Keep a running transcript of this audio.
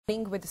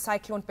With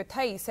Cyclone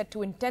Phethai set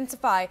to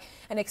intensify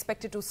and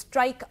expected to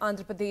strike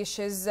Andhra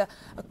Pradesh's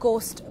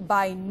coast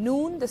by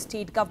noon. The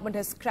state government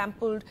has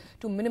scrambled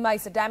to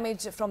minimize the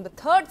damage from the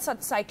third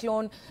such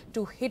cyclone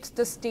to hit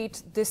the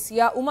state this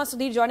year. Uma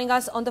Sudhir joining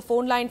us on the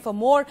phone line for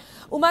more.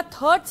 Uma,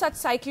 third such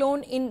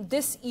cyclone in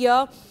this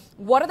year.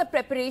 What are the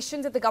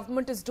preparations that the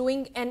government is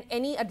doing and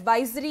any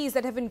advisories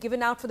that have been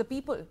given out for the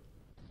people?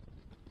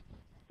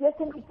 Yes,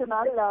 indeed,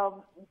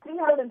 Sonal.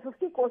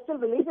 350 coastal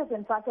villages,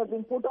 in fact, have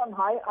been put on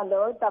high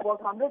alert.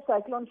 About 100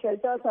 cyclone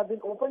shelters have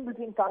been opened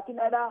between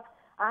Kakinada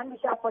and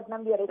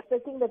Visakhapatnam. We are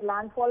expecting that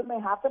landfall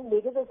may happen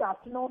later this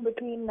afternoon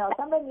between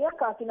somewhere near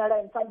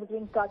Kakinada, in fact,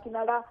 between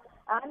Kakinada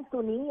and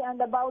Tuni. And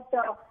about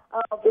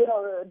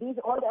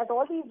at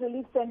all these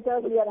relief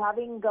centers, we are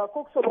having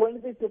cooks who are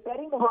going to be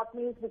preparing the hot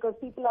meals because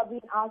people are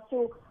being asked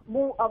to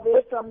move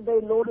away from the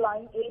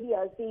low-lying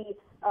areas. The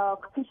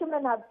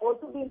fishermen have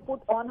also been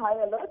put on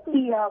high alert.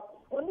 The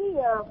only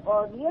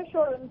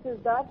reassurance is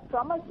that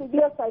from a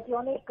severe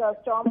cyclonic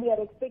storm, we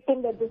are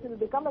expecting that this will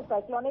become a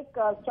cyclonic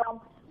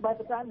storm by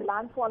the time the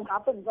landfall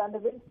happens, and the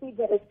wind speeds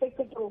are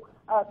expected to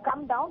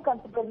come down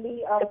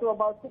considerably to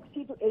about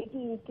 60 to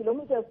 80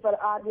 kilometers per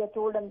hour, we are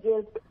told, and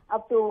gales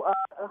up to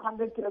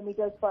 100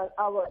 kilometers per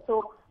hour.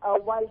 So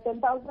while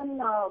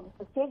 10,000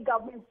 state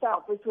government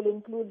staff, which will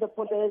include the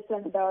police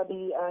and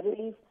the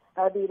relief,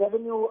 the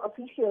revenue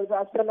officials,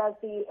 as well as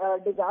the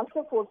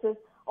disaster forces,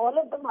 all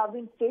of them have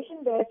been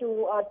stationed there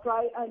to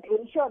try and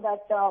ensure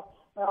that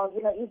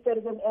if there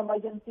is an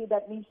emergency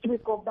that needs to be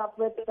coped up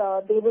with,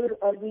 they will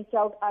reach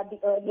out at the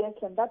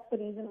earliest, and that's the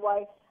reason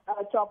why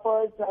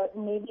choppers,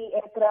 Navy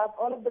aircraft,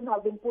 all of them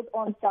have been put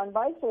on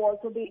standby. So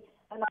also the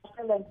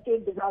national and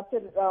state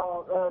disaster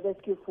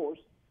rescue force.